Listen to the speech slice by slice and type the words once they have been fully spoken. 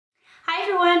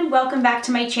everyone, welcome back to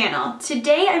my channel.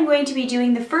 Today I'm going to be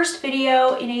doing the first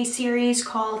video in a series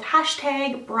called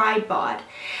 #BRIDEBOD.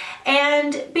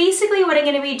 And basically what I'm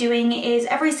going to be doing is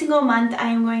every single month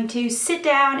I'm going to sit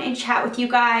down and chat with you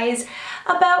guys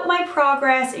about my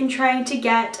progress in trying to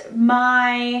get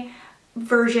my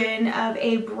version of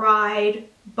a bride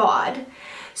bod.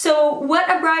 So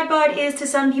what a bride bod is to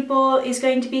some people is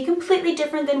going to be completely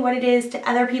different than what it is to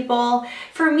other people.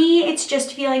 For me, it's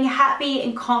just feeling happy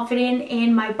and confident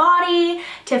in my body,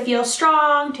 to feel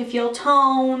strong, to feel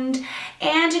toned,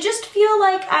 and to just feel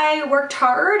like I worked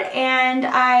hard and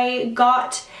I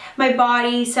got my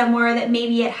body somewhere that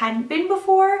maybe it hadn't been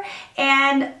before,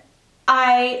 and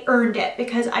I earned it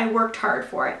because I worked hard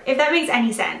for it, if that makes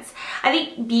any sense. I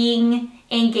think being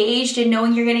engaged and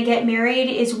knowing you're gonna get married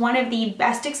is one of the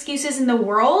best excuses in the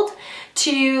world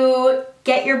to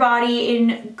get your body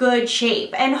in good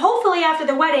shape. And hopefully after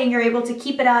the wedding, you're able to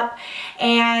keep it up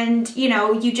and, you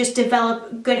know, you just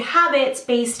develop good habits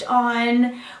based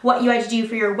on what you had to do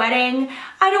for your wedding.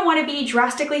 I don't want to be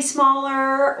drastically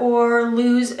smaller or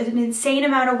lose an insane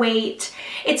amount of weight.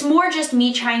 It's more just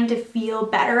me trying to feel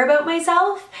better about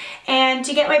myself and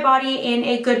to get my body in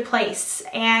a good place,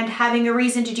 and having a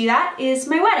reason to do that is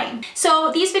my wedding.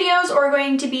 So these videos are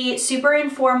going to be super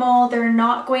informal. They're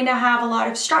not going to have a lot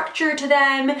of structure to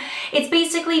them. It's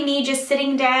basically me just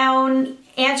sitting down,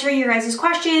 answering your guys'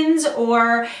 questions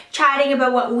or chatting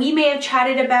about what we may have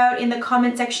chatted about in the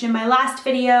comment section in my last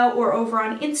video or over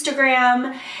on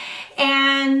Instagram,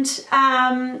 and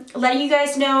letting you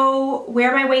guys know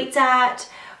where my weight's at,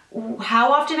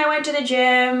 how often I went to the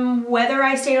gym, whether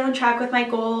I stayed on track with my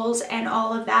goals, and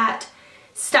all of that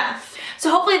stuff. So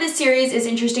hopefully this series is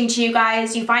interesting to you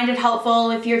guys. You find it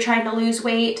helpful if you're trying to lose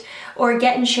weight or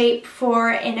get in shape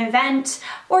for an event,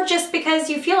 or just because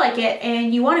you feel like it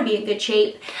and you want to be in good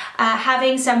shape.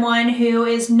 Having someone who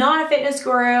is not a fitness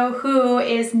guru, who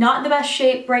is not in the best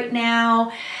shape right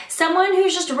now, someone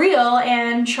who's just real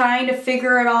and trying to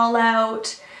figure it all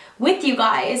out with you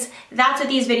guys, that's what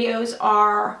these videos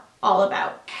are all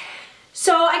about.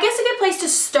 So I guess a good place to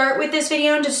start with this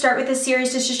video and to start with this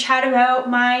series is just chat about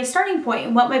my starting point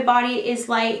and what my body is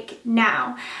like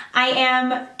now. I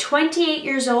am 28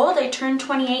 years old. I turned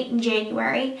 28 in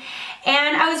January,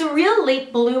 and I was a real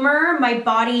late bloomer. My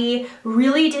body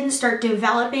really didn't start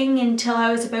developing until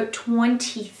I was about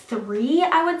 23,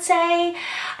 I would say. I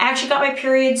actually got my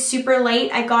period super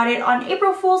late. I got it on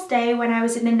April Fool's Day when I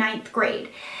was in the 9th grade.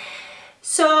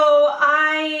 So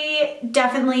I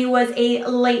definitely was a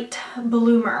late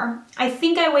bloomer. I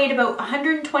think I weighed about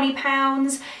 120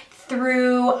 pounds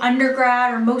through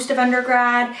undergrad or most of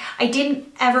undergrad. I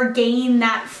didn't ever gain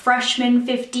that freshman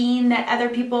 15 that other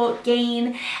people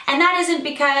gain. And that isn't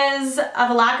because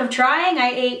of a lack of trying. I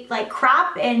ate like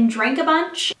crap and drank a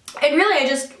bunch. And really I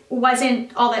just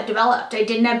wasn't all that developed. I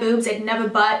didn't have boobs, I didn't have a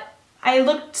butt. I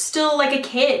looked still like a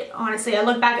kid, honestly. I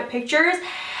look back at pictures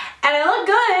and I look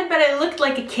good, but I looked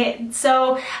like a kid.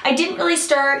 So I didn't really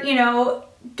start, you know,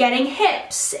 getting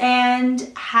hips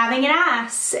and having an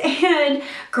ass and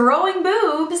growing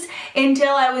boobs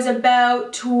until I was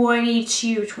about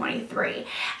 22, 23.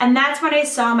 And that's when I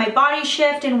saw my body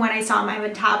shift and when I saw my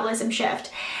metabolism shift.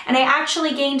 And I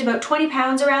actually gained about 20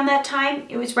 pounds around that time.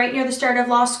 It was right near the start of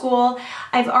law school.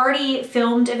 I've already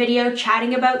filmed a video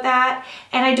chatting about that,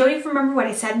 and I don't even remember what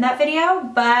I said in that video,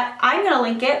 but I'm gonna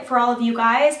link it for all of you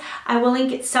guys. I will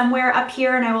link it somewhere up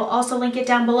here, and I will also link it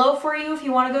down below for you if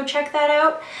you wanna go check that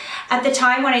out. At the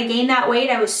time when I gained that weight,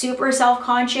 I was super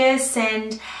self-conscious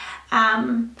and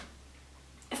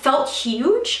felt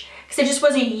huge because I just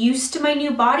wasn't used to my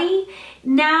new body.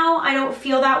 Now I don't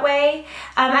feel that way.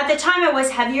 At the time I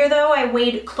was heavier though. I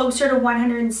weighed closer to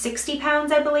 160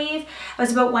 pounds, I believe. I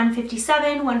was about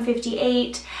 157,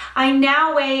 158. I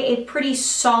now weigh a pretty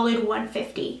solid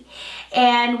 150.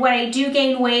 And when I do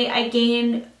gain weight, I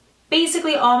gain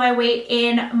basically all my weight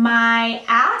in my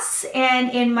ass and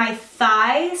in my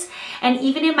thighs and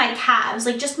even in my calves,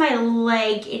 like just my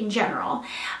leg in general.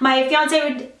 My fiance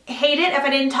would hate it if I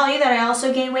didn't tell you that I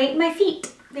also gain weight in my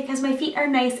feet, because my feet are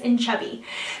nice and chubby.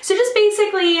 So just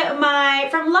basically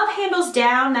from love handles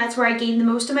down, that's where I gained the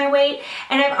most of my weight.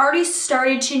 And I've already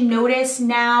started to notice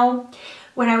now,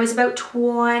 when I was about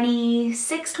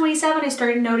 26, 27, I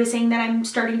started noticing that I'm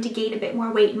starting to gain a bit more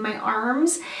weight in my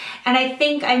arms. And I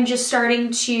think I'm just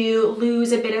starting to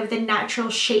lose a bit of the natural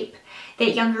shape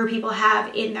that younger people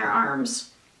have in their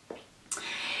arms. So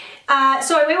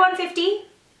I weigh 150.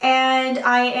 And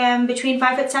I am between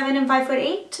 5'7" and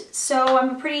 5'8", so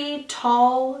I'm a pretty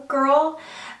tall girl.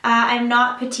 I'm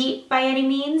not petite by any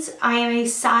means. I am a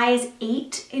size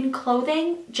 8 in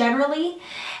clothing generally,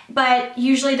 but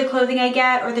usually the clothing I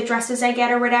get or the dresses I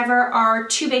get or whatever are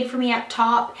too big for me up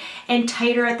top and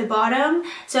tighter at the bottom.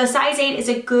 So a size 8 is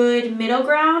a good middle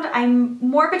ground. I'm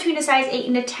more between a size 8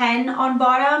 and a 10 on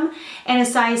bottom and a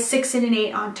size 6 and an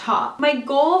 8 on top. My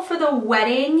goal for the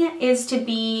wedding is to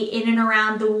be in and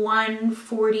around the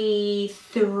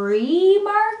 143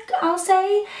 mark, I'll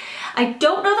say. I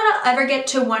don't know that I'll ever get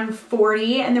to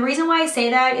 140, and the reason why I say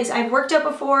that is I've worked out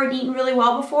before and eaten really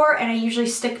well before, and I usually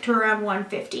stick to around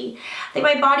 150. I think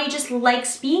my body just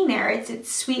likes being there. It's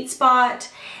its sweet spot,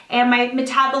 and my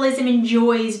metabolism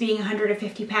enjoys being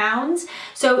 150 pounds.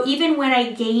 So even when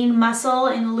I gain muscle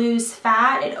and lose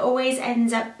fat, it always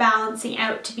ends up balancing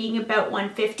out to being about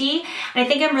 150. And I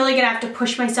think I'm really gonna have to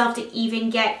push myself to even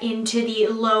get into the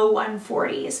low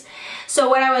 140s. So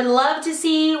what I would love to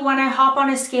see when I hop on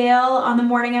a scale on the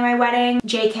morning of my wedding,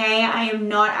 JK, I am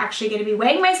not actually gonna be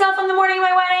weighing myself on the morning of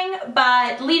my wedding,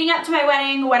 but leading up to my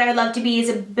wedding, what I would love to be is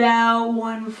about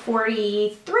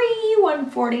 143,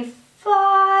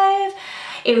 145.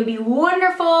 It would be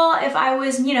wonderful if I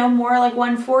was, you know, more like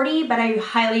 140, but I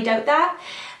highly doubt that.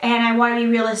 And I want to be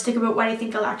realistic about what I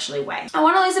think I'll actually weigh. I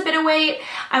want to lose a bit of weight.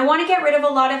 I want to get rid of a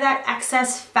lot of that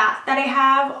excess fat that I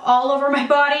have all over my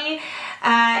body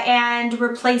and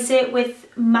replace it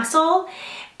with muscle.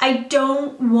 I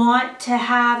don't want to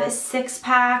have a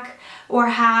six-pack or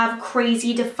have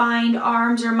crazy defined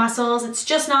arms or muscles. It's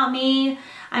just not me.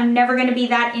 I'm never going to be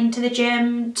that into the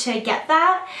gym to get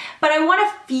that. But I want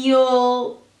to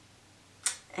feel,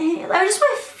 I just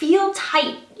want to feel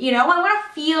tight, you know? I want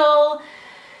to feel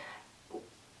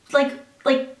like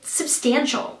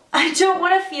substantial. I don't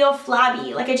want to feel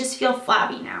flabby. Like I just feel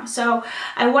flabby now. So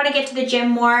I want to get to the gym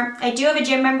more. I do have a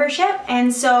gym membership,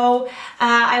 and so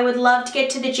I would love to get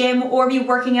to the gym or be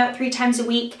working out 3 times a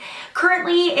week.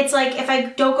 Currently, it's like if I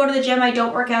don't go to the gym, I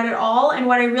don't work out at all. And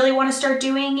what I really want to start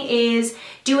doing is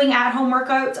doing at-home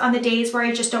workouts on the days where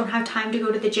I just don't have time to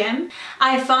go to the gym.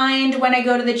 I find when I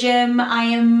go to the gym, I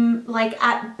am like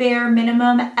at bare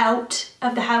minimum out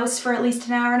of the house for at least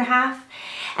an hour and a half.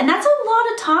 And that's a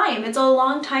lot of time. It's a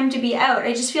long time to be out.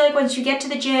 I just feel like once you get to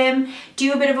the gym,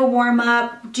 do a bit of a warm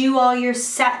up, do all your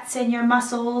sets and your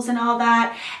muscles and all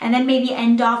that, and then maybe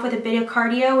end off with a bit of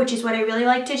cardio, which is what I really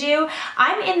like to do.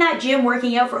 I'm in that gym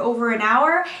working out for over an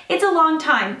hour. It's a long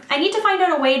time. I need to find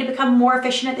out a way to become more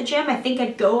efficient at the gym. I think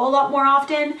I'd go a lot more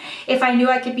often if I knew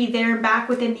I could be there and back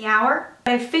within the hour.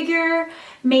 I figure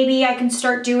maybe I can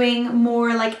start doing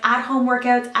more like at-home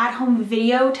workouts, at-home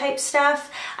video type stuff.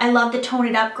 I love the Tone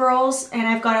It Up girls, and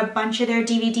I've got a bunch of their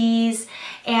DVDs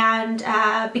and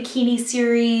bikini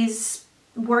series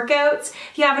workouts.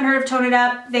 If you haven't heard of Tone It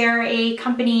Up, they're a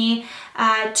company,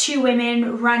 2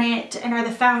 women run it and are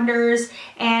the founders,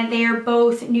 and they are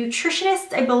both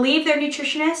nutritionists. I believe they're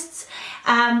nutritionists.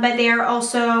 But they are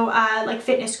also like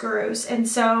fitness gurus, and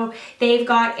so they've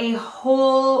got a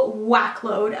whole whack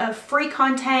load of free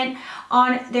content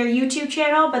on their YouTube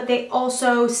channel, but they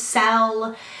also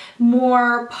sell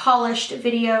more polished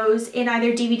videos in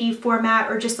either DVD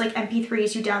format or just like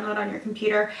MP3s you download on your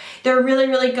computer. They're really,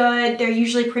 really good. They're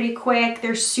usually pretty quick.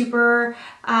 They're super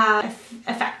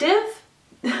effective.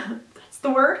 That's the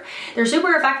word. They're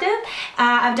super effective.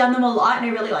 I've done them a lot and I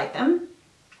really like them.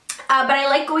 But I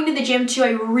like going to the gym too.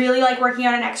 I really like working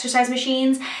out on exercise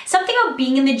machines. Something about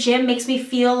being in the gym makes me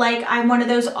feel like I'm one of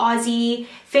those Aussie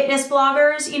fitness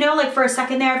bloggers, you know, like for a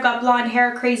second there I've got blonde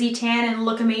hair, crazy tan, and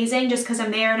look amazing just because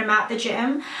I'm there and I'm at the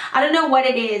gym. I don't know what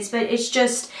it is, but it's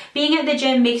just being at the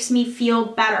gym makes me feel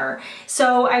better.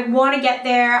 So I want to get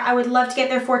there. I would love to get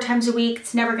there 4 times a week.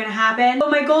 It's never going to happen.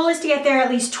 But my goal is to get there at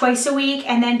least twice a week,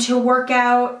 and then to work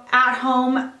out at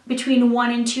home between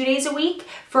 1 and 2 days a week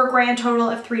for a grand total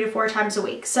of 3 to 4 times a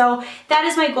week. So that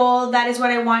is my goal. That is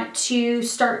what I want to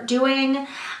start doing.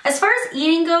 As far as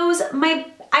eating goes,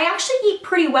 I actually eat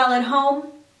pretty well at home.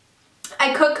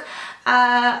 I cook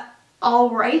all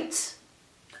right.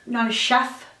 I'm not a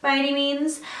chef by any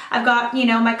means. I've got, you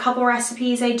know, my couple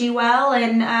recipes I do well,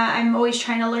 and I'm always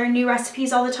trying to learn new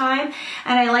recipes all the time.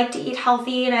 And I like to eat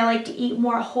healthy, and I like to eat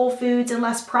more whole foods and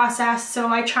less processed, so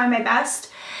I try my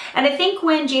best. And I think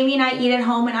when Jamie and I eat at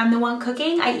home and I'm the one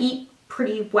cooking, I eat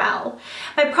pretty well.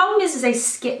 My problem is I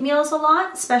skip meals a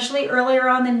lot, especially earlier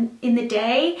on in the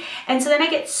day, and so then I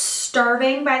get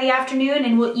starving by the afternoon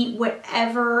and will eat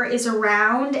whatever is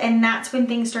around, and that's when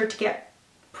things start to get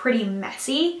pretty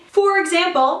messy. For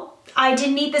example, I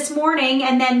didn't eat this morning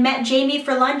and then met Jamie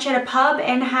for lunch at a pub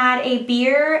and had a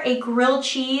beer, a grilled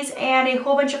cheese, and a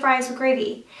whole bunch of fries with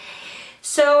gravy.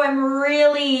 So I'm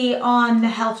really on the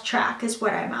health track is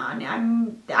what I'm on.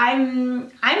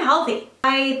 I'm healthy.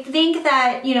 I think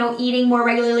that, you know, eating more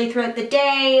regularly throughout the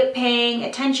day, paying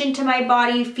attention to my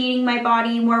body, feeding my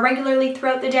body more regularly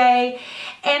throughout the day.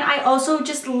 And I also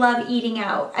just love eating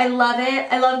out. I love it.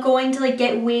 I love going to like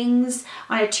get wings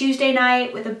on a Tuesday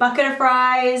night with a bucket of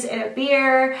fries and a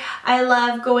beer. I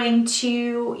love going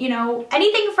to, you know,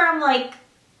 anything from like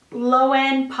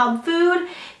low-end pub food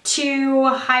to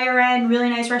higher-end really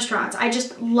nice restaurants. I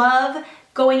just love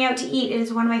going out to eat. It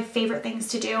is one of my favorite things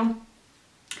to do.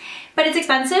 But it's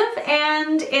expensive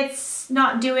and it's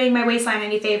not doing my waistline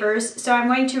any favors. So I'm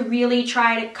going to really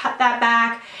try to cut that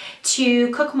back, to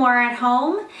cook more at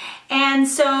home. And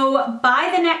so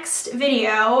by the next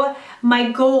video,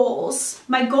 my goals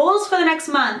for the next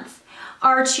month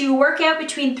are to work out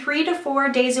between 3 to 4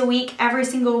 days a week every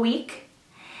single week.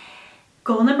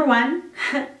 Goal number 1.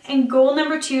 And goal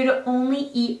number 2, to only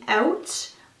eat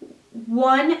out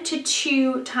 1 to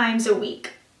 2 times a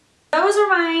week. Those are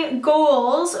my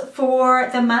goals for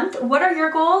the month. What are your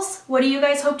goals? What do you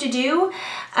guys hope to do?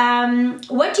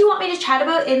 What do you want me to chat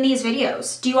about in these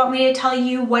videos? Do you want me to tell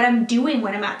you what I'm doing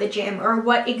when I'm at the gym, or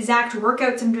what exact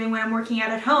workouts I'm doing when I'm working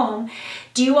out at home?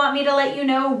 Do you want me to let you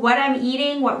know what I'm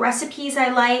eating, what recipes I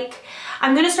like?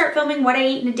 I'm gonna start filming what I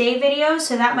eat in a day videos,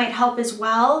 so that might help as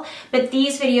well. But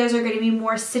these videos are gonna be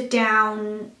more sit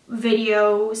down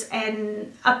videos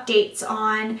and updates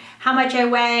on how much I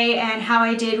weigh and how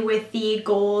I did with the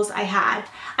goals I had.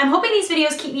 I'm hoping these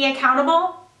videos keep me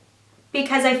accountable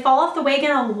because I fall off the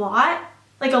wagon a lot.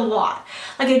 Like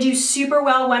I do super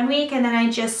well one week and then I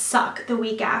just suck the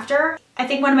week after. I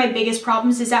think one of my biggest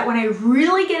problems is that when I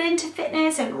really get into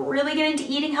fitness and really get into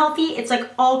eating healthy, it's like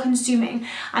all consuming.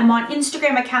 I'm on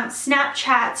Instagram accounts,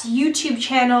 Snapchats, YouTube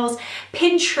channels,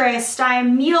 Pinterest,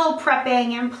 I'm meal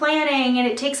prepping and planning, and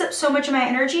it takes up so much of my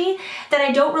energy that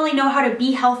I don't really know how to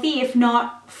be healthy if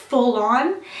not full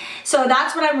on. So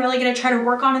that's what I'm really gonna try to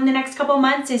work on in the next couple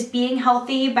months, is being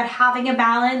healthy but having a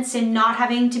balance and not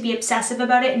having to be obsessive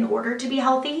about it in order to be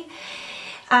healthy.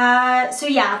 So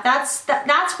yeah,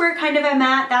 that's where kind of I'm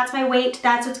at. That's my weight.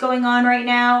 That's what's going on right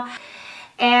now.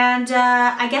 And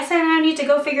I guess I now need to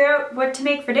go figure out what to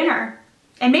make for dinner.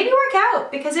 And maybe work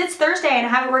out, because it's Thursday and I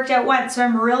haven't worked out once, so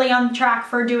I'm really on track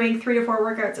for doing 3 to 4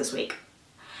 workouts this week.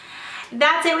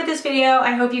 That's it with this video.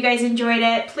 I hope you guys enjoyed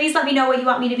it. Please let me know what you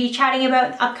want me to be chatting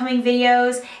about in upcoming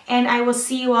videos, and I will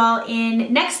see you all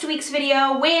in next week's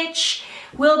video, which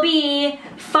will be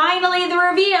finally the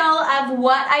reveal of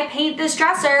what I paint this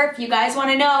dresser. If you guys want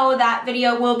to know, that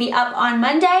video will be up on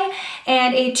Monday,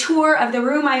 and a tour of the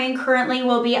room I'm in currently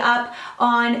will be up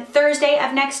on Thursday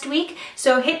of next week.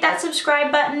 So hit that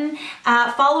subscribe button,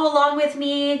 follow along with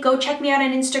me, go check me out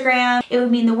on Instagram. It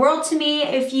would mean the world to me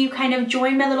if you kind of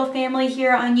join my little family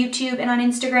here on YouTube and on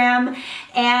Instagram.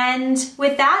 And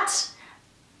with that,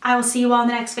 I will see you all in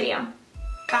the next video.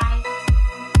 Bye.